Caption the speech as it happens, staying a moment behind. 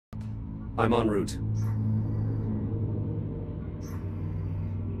I'm en route.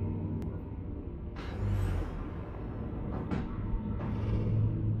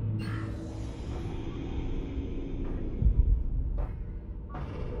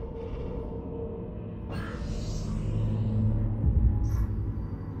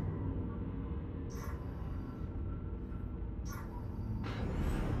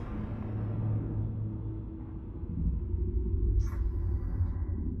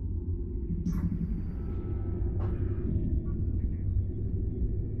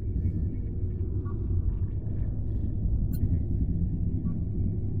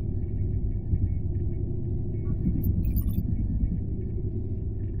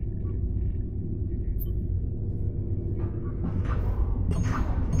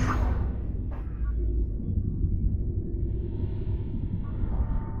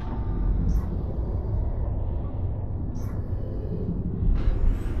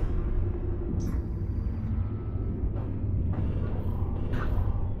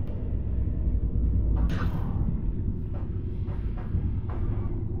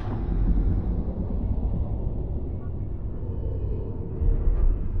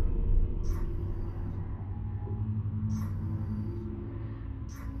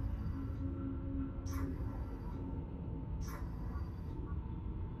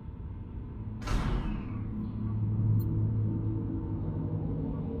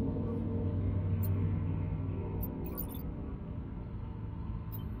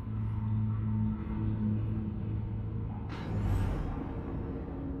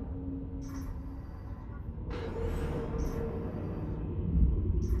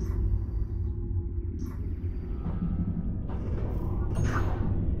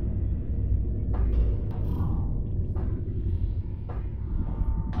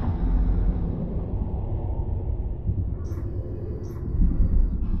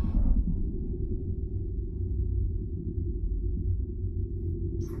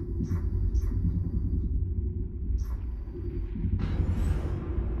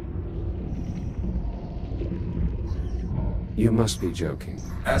 You must be joking.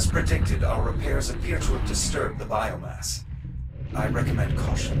 As predicted, our repairs appear to have disturbed the biomass. I recommend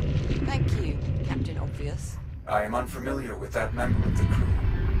caution. Thank you, Captain Obvious. I am unfamiliar with that member of the crew.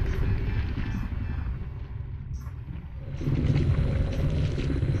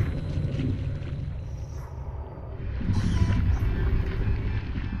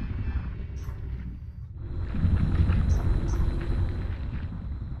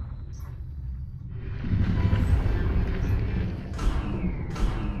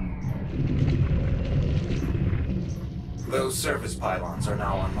 Those service pylons are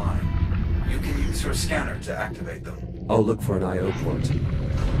now online. You can use your scanner to activate them. I'll look for an I/O port.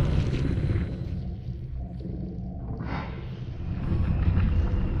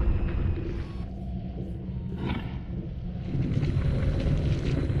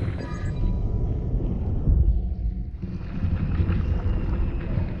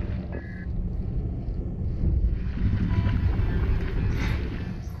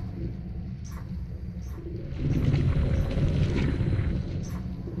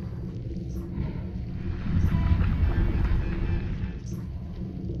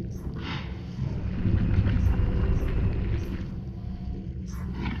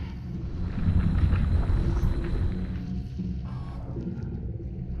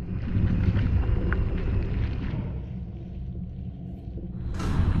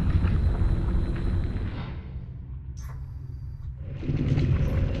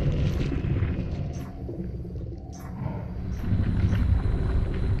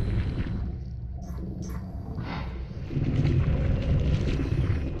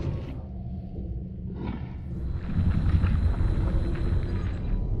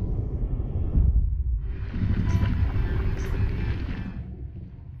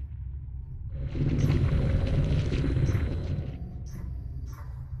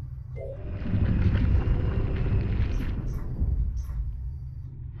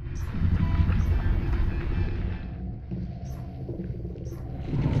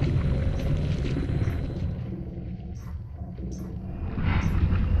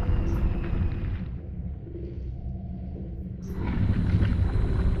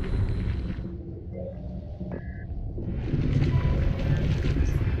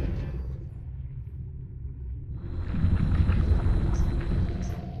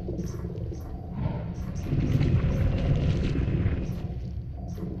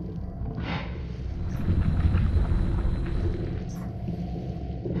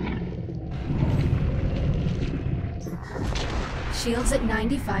 Shields at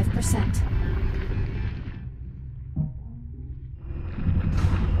 95%.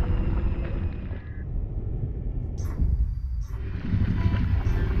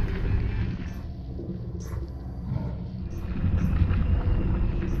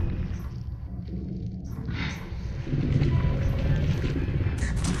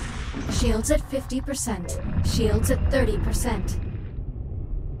 Shields at 50%. Shields at 30%.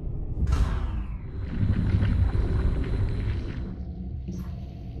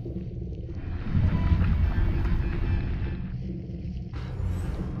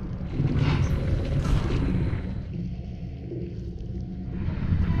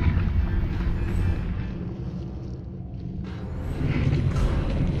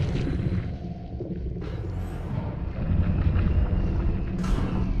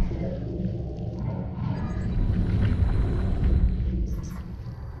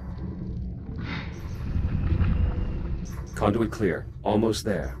 Conduit clear. Almost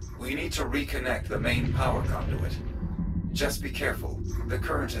there. We need to reconnect the main power conduit. Just be careful. The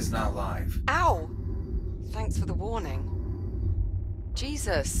current is now live. Ow! Thanks for the warning.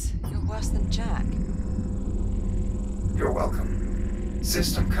 Jesus, you're worse than Jack. You're welcome.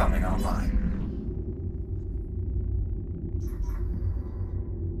 System coming online.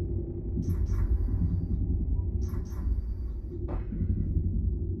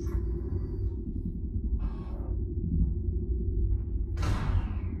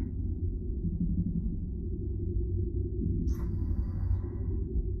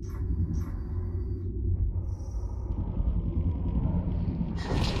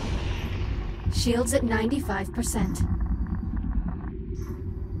 Shields at 95%.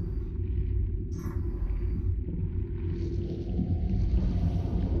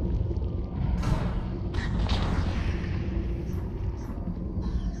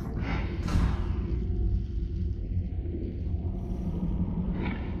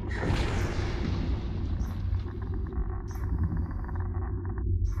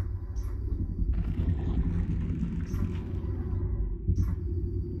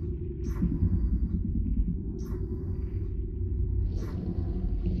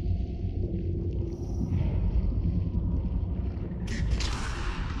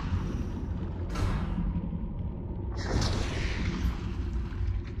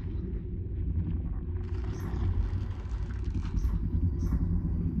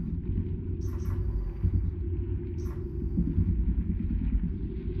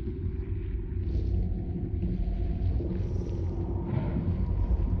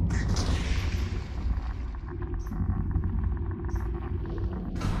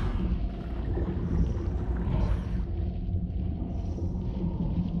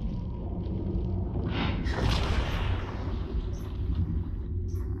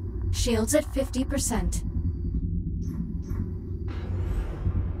 Shields at 50%.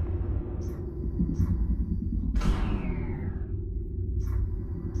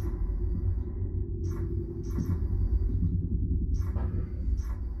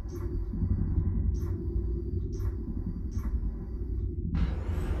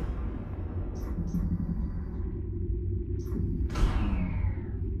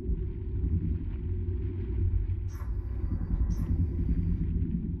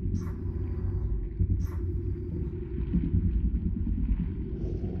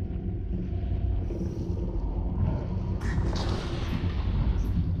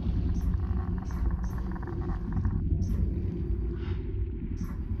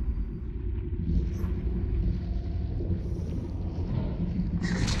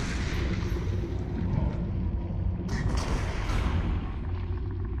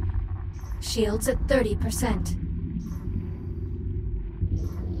 Shields at 30%.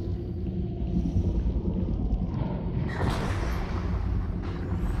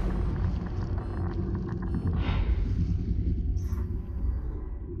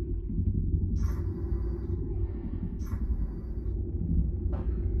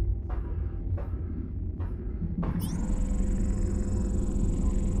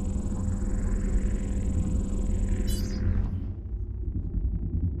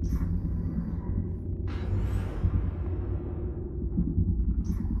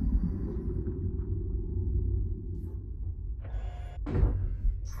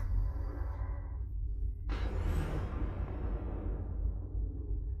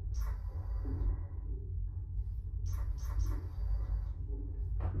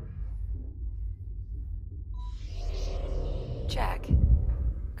 Jack,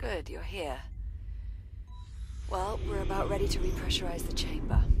 good, you're here. Well, we're about ready to repressurize the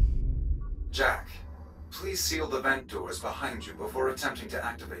chamber. Jack, please seal the vent doors behind you before attempting to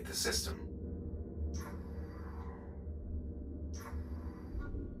activate the system.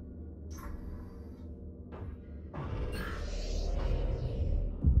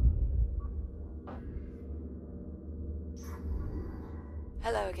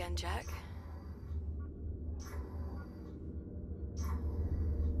 Hello again, Jack.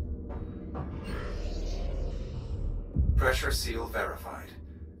 Pressure seal verified.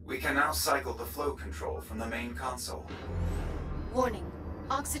 We can now cycle the flow control from the main console. Warning.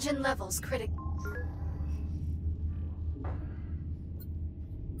 Oxygen levels critical.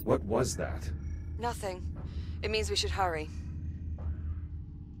 What was that? Nothing. It means we should hurry.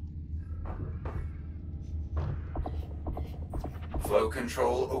 Flow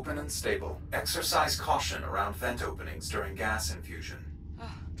control open and stable. Exercise caution around vent openings during gas infusion.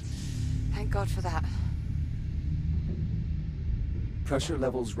 Oh, thank God for that. Pressure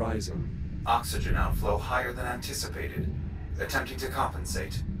levels rising. Oxygen outflow higher than anticipated. Attempting to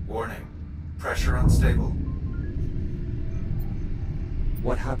compensate. Warning. Pressure unstable.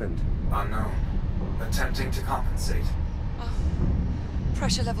 What happened? Unknown. Attempting to compensate. Oh,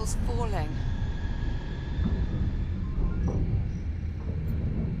 pressure levels falling.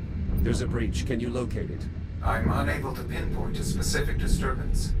 There's a breach. Can you locate it? I'm unable to pinpoint a specific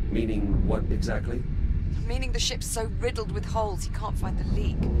disturbance. Meaning what exactly? Meaning the ship's so riddled with holes he can't find the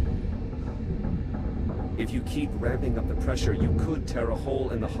leak. If you keep ramping up the pressure, you could tear a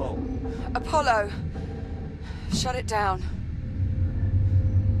hole in the hull. Apollo! Shut it down.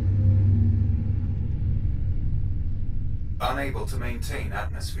 Unable to maintain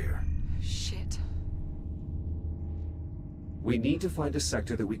atmosphere. Shit. We need to find a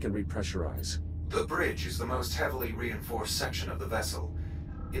sector that we can repressurize. The bridge is the most heavily reinforced section of the vessel.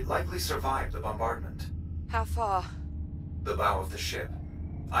 It likely survived the bombardment. How far? The bow of the ship.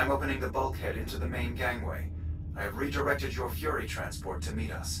 I'm opening the bulkhead into the main gangway. I have redirected your Fury transport to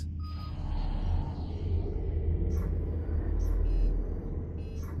meet us.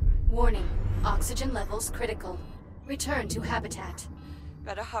 Warning. Oxygen levels critical. Return to habitat.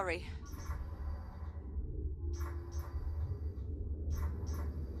 Better hurry.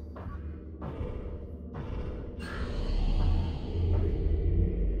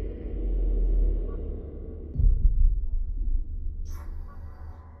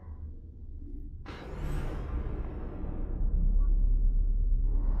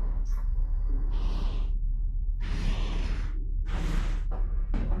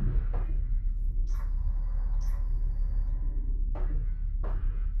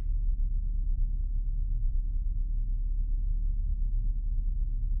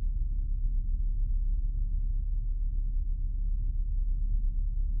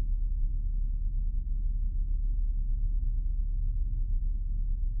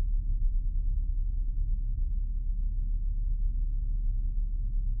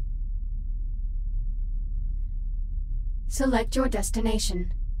 Select your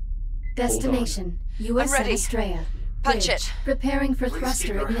destination. Destination, USS ready. Estrella. Punch Bridge. it. Preparing for Please keep thruster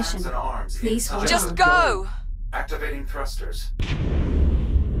your ignition. hands and arms Please inside. hold Just on. go! Activating thrusters.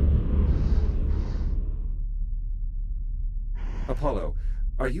 Apollo,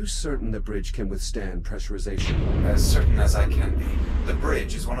 are you certain the bridge can withstand pressurization? As certain as I can be. The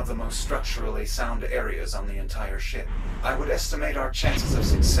bridge is one of the most structurally sound areas on the entire ship. I would estimate our chances of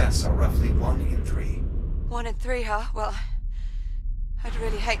success are roughly 1 in 3. 1 in 3, huh? Well, I'd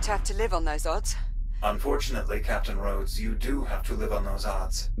really hate to have to live on those odds. Unfortunately, Captain Rhodes, you do have to live on those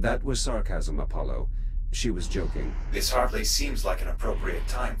odds. That was sarcasm, Apollo. She was joking. This hardly seems like an appropriate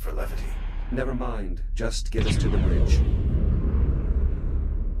time for levity. Never mind. Just get us to the bridge.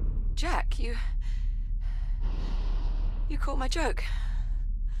 Jack, you caught my joke.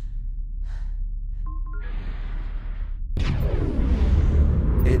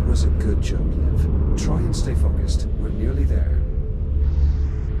 It was a good joke, Liv. Try and stay focused. We're nearly there.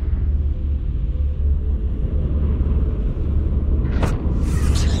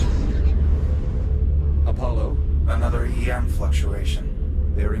 Apollo? Another EM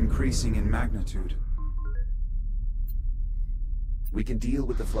fluctuation. They're increasing in magnitude. We can deal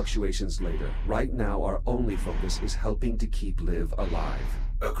with the fluctuations later. Right now, our only focus is helping to keep Liv alive.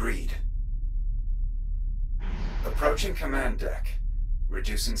 Agreed. Approaching command deck.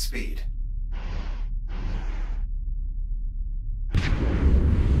 Reducing speed.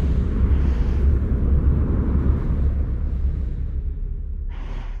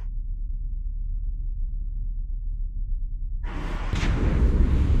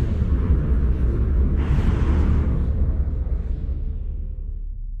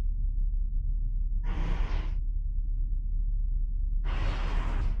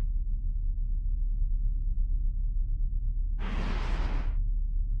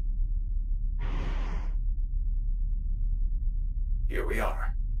 Here we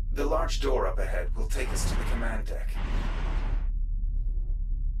are. The large door up ahead will take us to the command deck.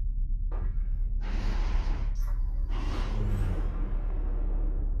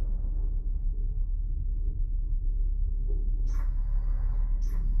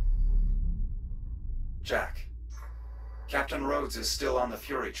 Jack, Captain Rhodes is still on the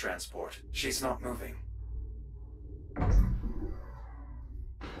Fury transport. She's not moving.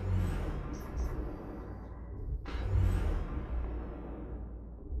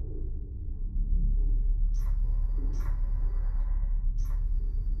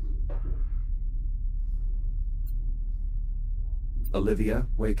 Olivia,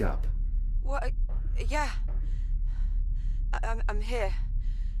 wake up. What? Yeah. I'm here.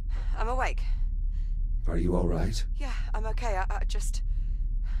 I'm awake. Are you all right? Yeah, I'm okay. I just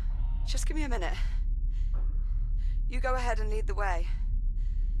give me a minute. You go ahead and lead the way.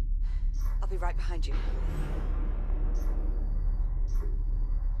 I'll be right behind you.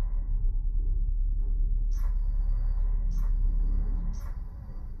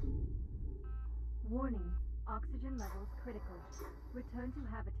 Warning. Oxygen levels critical. Return to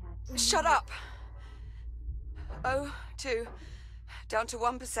habitat. Shut up! O2, down to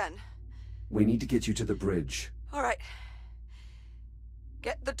 1%. We need to get you to the bridge. All right.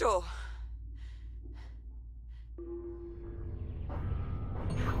 Get the door.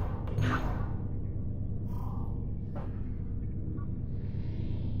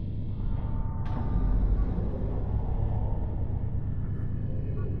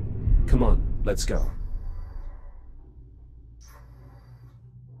 Come on, let's go.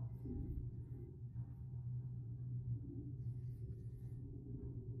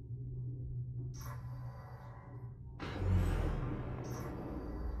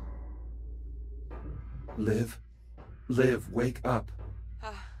 Liv, wake up.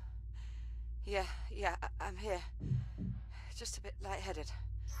 Yeah, I'm here. Just a bit lightheaded.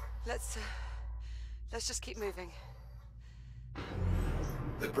 Let's just keep moving.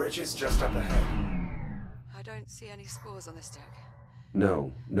 The bridge is just up ahead. I don't see any spores on this deck.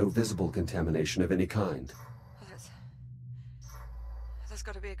 No visible contamination of any kind. Well, that's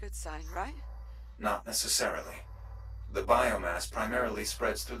got to be a good sign, right? Not necessarily. The biomass primarily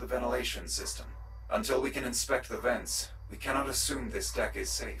spreads through the ventilation system. Until we can inspect the vents, we cannot assume this deck is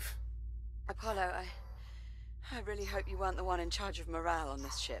safe. Apollo, I really hope you weren't the one in charge of morale on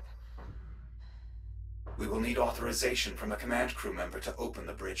this ship. We will need authorization from a command crew member to open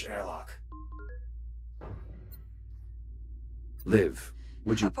the bridge airlock. Liv,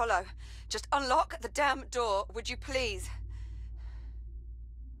 would you... Apollo, just unlock the damn door, would you please?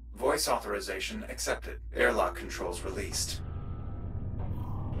 Voice authorization accepted. Airlock controls released.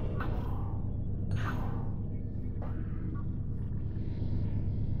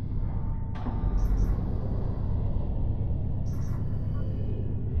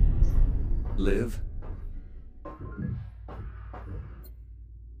 Liv?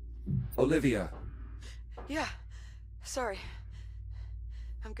 Olivia! Yeah, sorry.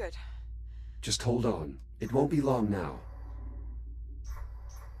 I'm good. Just hold on. It won't be long now.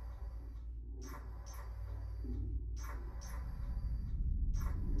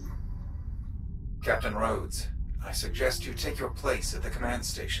 Captain Rhodes, I suggest you take your place at the command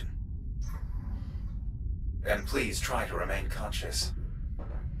station. And please try to remain conscious.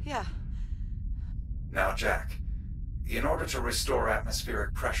 Yeah. Now, Jack, in order to restore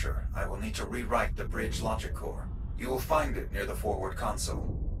atmospheric pressure, I will need to rewrite the bridge logic core. You will find it near the forward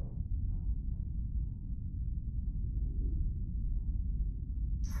console.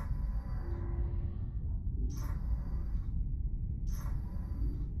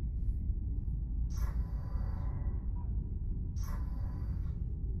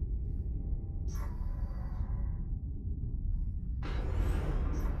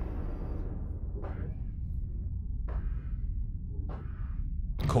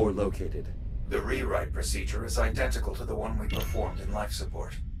 Core located. The rewrite procedure is identical to the one we performed in life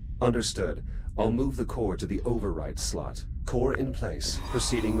support. Understood. I'll move the core to the overwrite slot. Core in place.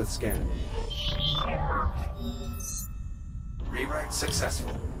 Proceeding with scan. Rewrite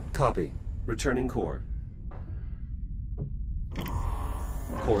successful. Copy. Returning core.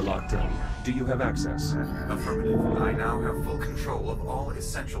 Core locked in. Do you have access? Affirmative. I now have full control of all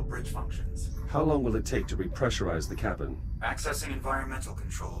essential bridge functions. How long will it take to repressurize the cabin? Accessing environmental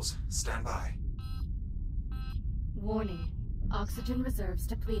controls. Stand by. Warning. Oxygen reserves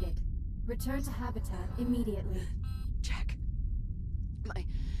depleted. Return to habitat immediately. Jack.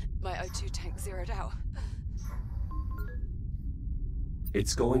 My O2 tank zeroed out.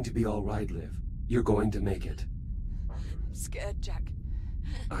 It's going to be all right, Liv. You're going to make it. I'm scared, Jack.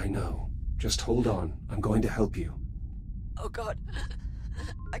 I know. Just hold on. I'm going to help you. Oh God.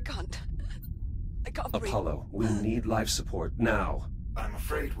 I can't breathe. Apollo, we need life support now. I'm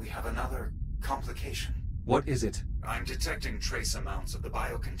afraid we have another complication. What is it? I'm detecting trace amounts of the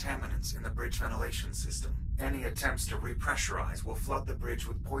biocontaminants in the bridge ventilation system. Any attempts to repressurize will flood the bridge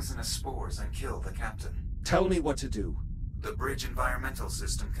with poisonous spores and kill the captain. Tell me what to do. The bridge environmental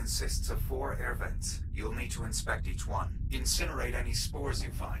system consists of 4 air vents. You'll need to inspect each one. Incinerate any spores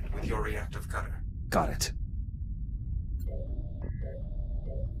you find with your reactive cutter. Got it.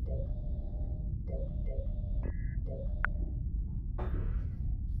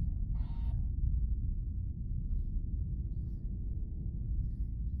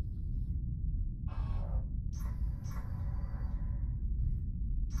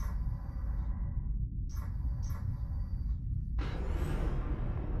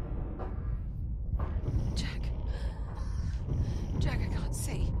 Jack, I can't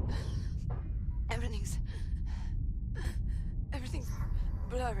see. Everything's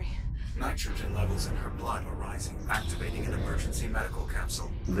blurry. Nitrogen levels in her blood are rising, activating an emergency medical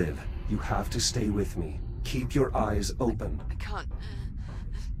capsule. Liv, you have to stay with me. Keep your eyes open.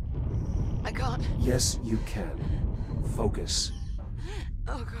 I can't. Yes, you can. Focus.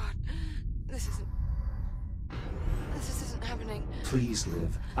 Oh God, this isn't happening. Please,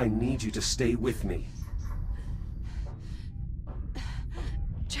 Liv. I need you to stay with me.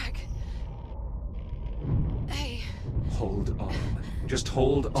 Jack. Hey. Hold on. Just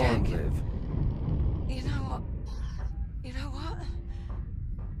hold on, Jack. Liv. You know what?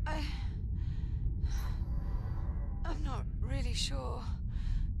 I'm not really sure.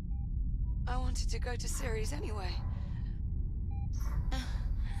 I wanted to go to Ceres anyway.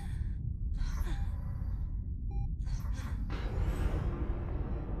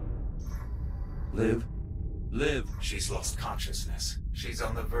 Liv? Liv! She's lost consciousness. She's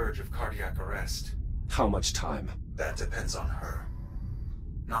on the verge of cardiac arrest. How much time? That depends on her.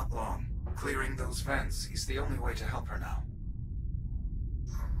 Not long. Clearing those vents is the only way to help her now.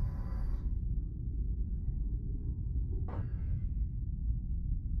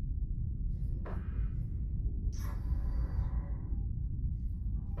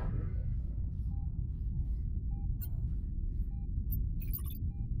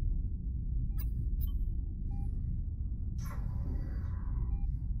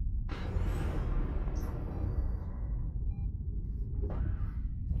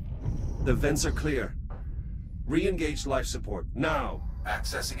 The vents are clear. Re-engage life support, now!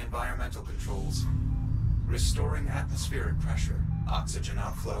 Accessing environmental controls. Restoring atmospheric pressure. Oxygen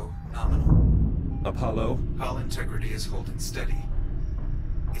outflow, nominal. Apollo? Hull integrity is holding steady.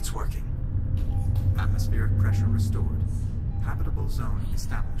 It's working. Atmospheric pressure restored. Habitable zone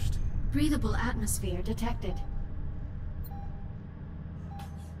established. Breathable atmosphere detected.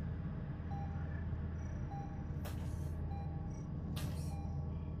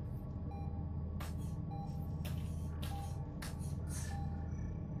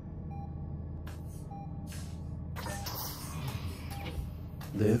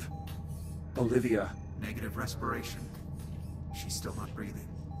 Liv? Olivia? Negative respiration. She's still not breathing.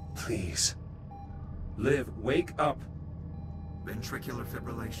 Please. Liv, wake up! Ventricular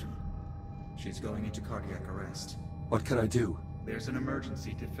fibrillation. She's going into cardiac arrest. What can I do? There's an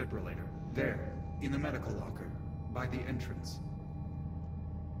emergency defibrillator. There, in the medical locker, by the entrance.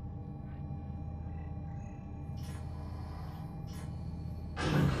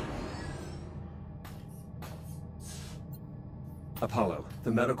 Apollo,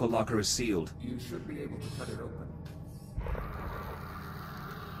 the medical locker is sealed. You should be able to cut it open.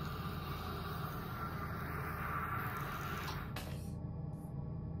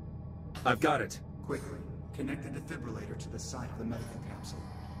 I've got it. Quickly, connect the defibrillator to the side of the medical capsule.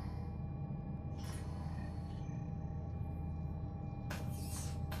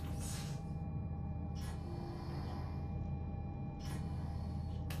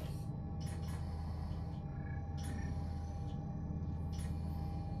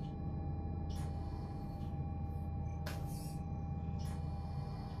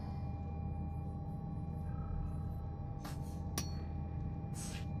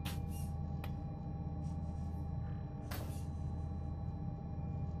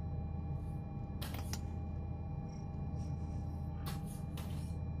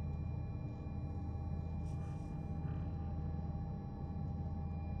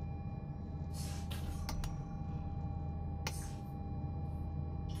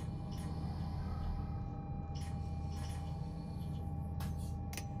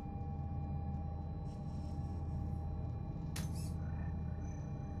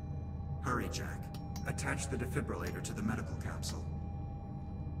 Hurry, Jack. Attach the defibrillator to the medical capsule.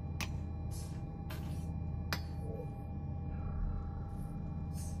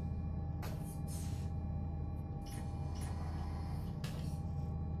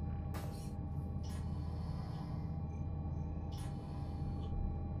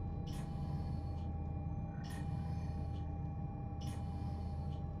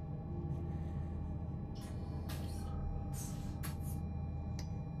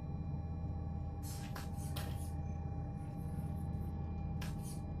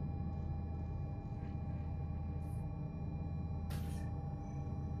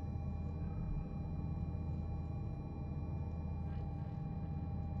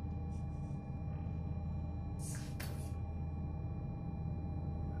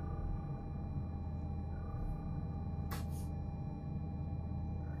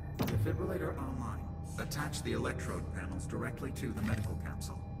 Defibrillator online. Attach the electrode panels directly to the medical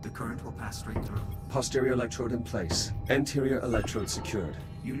capsule. The current will pass straight through. Posterior electrode in place. Anterior electrode secured.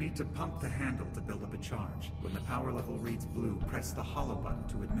 You need to pump the handle to build up a charge. When the power level reads blue, press the hollow button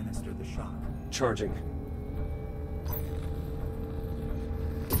to administer the shock. Charging.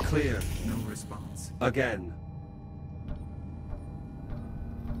 Clear. No response. Again.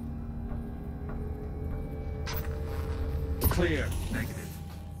 Clear. Negative.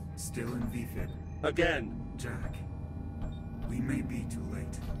 Still in VFib. Again. Jack, we may be too late.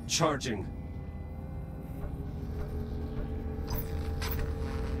 Charging.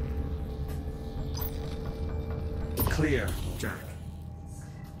 Clear. Jack,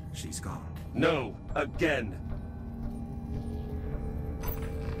 she's gone. No. Again.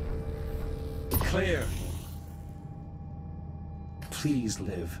 Clear. Please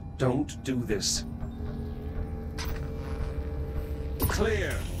live. Don't do this.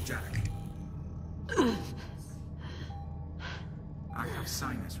 Clear. Jack. I have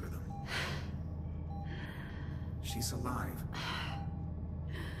sinus rhythm. She's alive.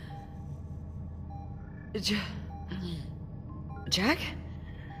 Jack?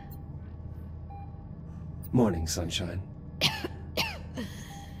 Morning, sunshine.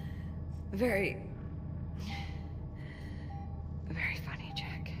 Very funny,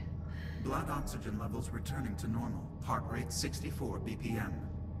 Jack. Blood oxygen levels returning to normal. Heart rate 64 BPM.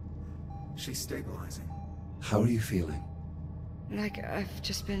 She's stabilizing. How are you feeling? Like I've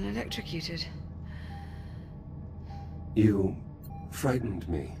just been electrocuted. You frightened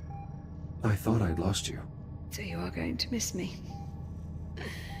me. I thought I'd lost you. So you are going to miss me.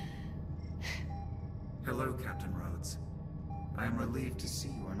 Hello, Captain Rhodes. I am relieved to see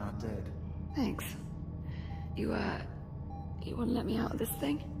you are not dead. Thanks. You want to let me out of this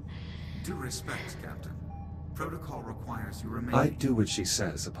thing? Due respect, Captain. Protocol requires you remain... I do what she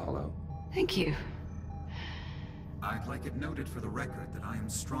says, Apollo. Thank you. I'd like it noted for the record that I am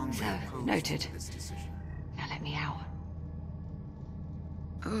strongly So, opposed noted. to this decision. Now let me out.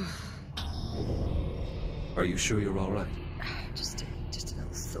 Ugh. Are you sure you're all right? Just a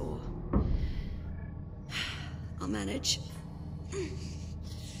little sore. I'll manage.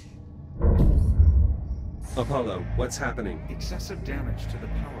 Apollo, what's happening? Excessive damage to the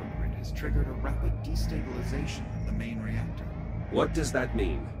power grid has triggered a rapid destabilization of the main reactor. What does that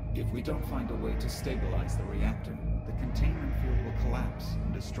mean? If we don't find a way to stabilize the reactor, the containment field will collapse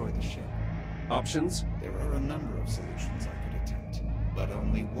and destroy the ship. Options? There are a number of solutions I could attempt, but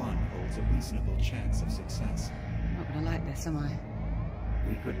only one holds a reasonable chance of success. I'm not gonna like this, am I?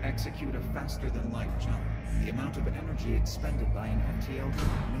 We could execute a faster-than-light jump. The amount of energy expended by an FTL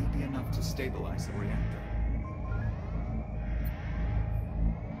drive may be enough to stabilize the reactor.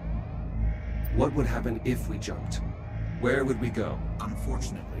 What would happen if we jumped? Where would we go?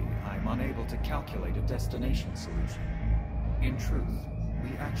 Unfortunately, I'm unable to calculate a destination solution. In truth,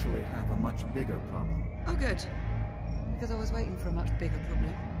 we actually have a much bigger problem. Oh, good. Because I was waiting for a much bigger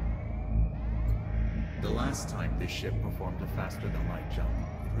problem. The last time this ship performed a faster-than-light jump,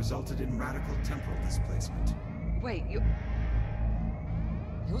 it resulted in radical temporal displacement. Wait, you're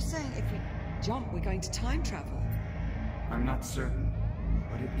saying if we jump, we're going to time travel? I'm not certain,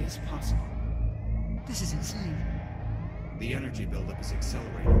 but it is possible. This is insane. The energy buildup is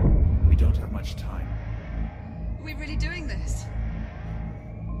accelerating. We don't have much time. Are we really doing this?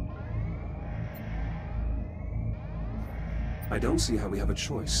 I don't see how we have a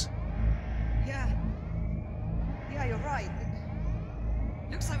choice. Yeah, you're right.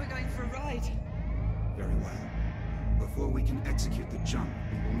 Looks like we're going for a ride. Very well. Before we can execute the jump,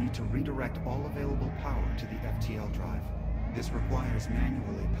 we will need to redirect all available power to the FTL drive. This requires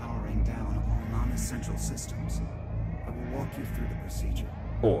manually powering down all non-essential systems. I will walk you through the procedure.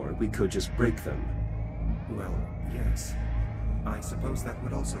 Or we could just break them. Well, yes. I suppose that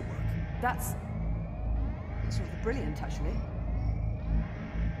would also work. That's rather brilliant, actually.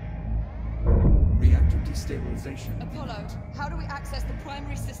 Reactor destabilization. Apollo, how do we access the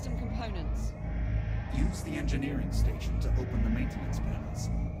primary system components? Use the engineering station to open the maintenance panels.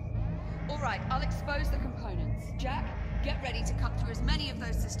 All right, I'll expose the components. Jack, get ready to cut through as many of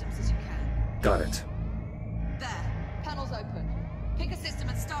those systems as you can. Got it. There, panels open. Pick a system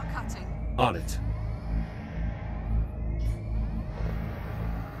and start cutting. On it.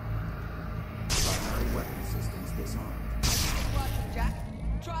 Primary weapon systems disarmed. It's working, Jack.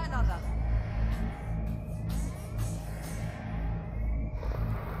 Try another.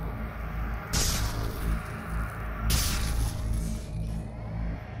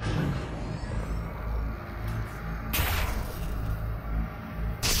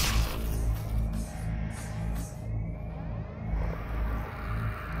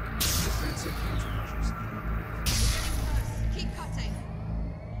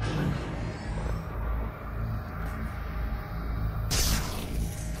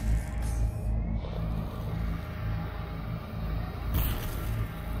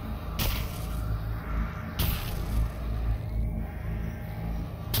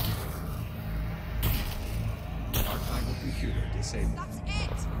 computer disabled. That's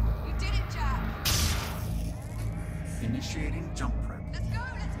it! You did it, Jack! Initiating jump prep. Let's go,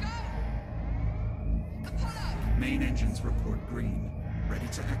 let's go! Apollo! Main engines report green. Ready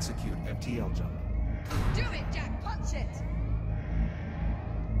to execute FTL jump. Do it, Jack! Punch it!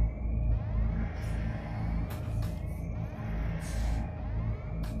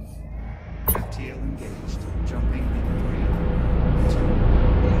 FTL engaged. Jumping in 3, 2,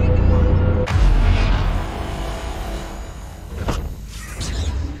 Here we go! 1.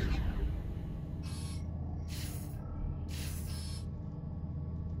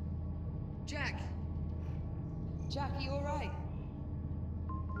 Jack! Jack, are you alright?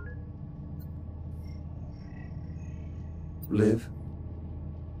 Liv,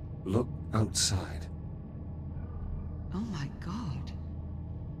 look outside. Oh my god.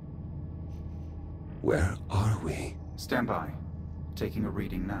 Where are we? Stand by. Taking a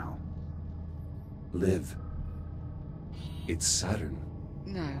reading now. Liv, it's Saturn.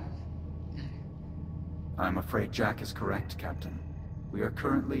 No. No. I'm afraid Jack is correct, Captain. We are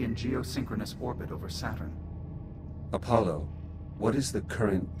currently in geosynchronous orbit over Saturn. Apollo, what is the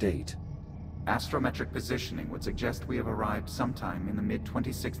current date? Astrometric positioning would suggest we have arrived sometime in the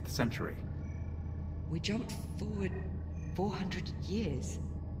mid-26th century. We jumped forward 400 years.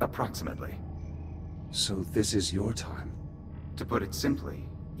 Approximately. So this is your time. To put it simply,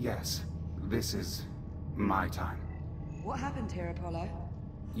 yes. This is my time. What happened here, Apollo?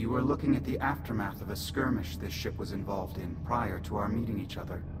 You were looking at the aftermath of a skirmish this ship was involved in prior to our meeting each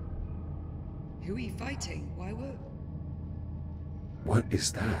other. Who are you fighting? Why were... What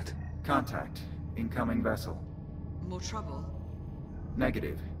is that? Contact. Incoming vessel. More trouble?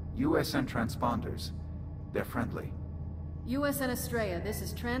 Negative. USN transponders. They're friendly. USN Estrella, this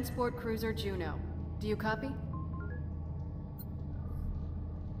is Transport Cruiser Juno. Do you copy?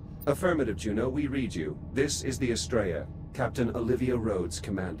 Affirmative, Juno, we read you. This is the Estrella. Captain Olivia Rhodes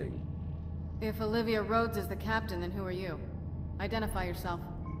commanding. If Olivia Rhodes is the captain, then who are you? Identify yourself.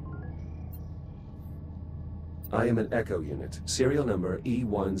 I am an Echo unit. Serial number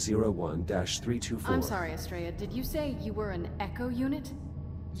E101-324. I'm sorry, Estrella. Did you say you were an Echo unit?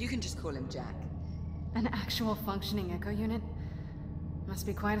 You can just call him Jack. An actual functioning Echo unit? Must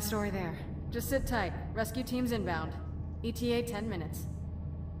be quite a story there. Just sit tight. Rescue team's inbound. ETA 10 minutes.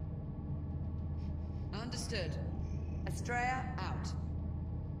 Understood. Estrella out.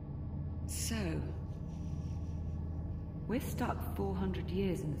 So... we're stuck 400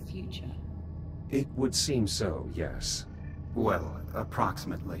 years in the future. It would seem so, yes. Well,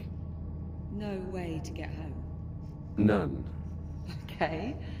 approximately. No way to get home. None.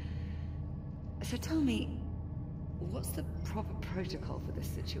 Okay. So tell me, what's the proper protocol for this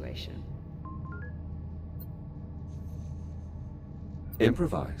situation?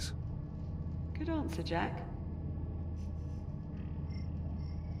 Improvise. Good answer, Jack.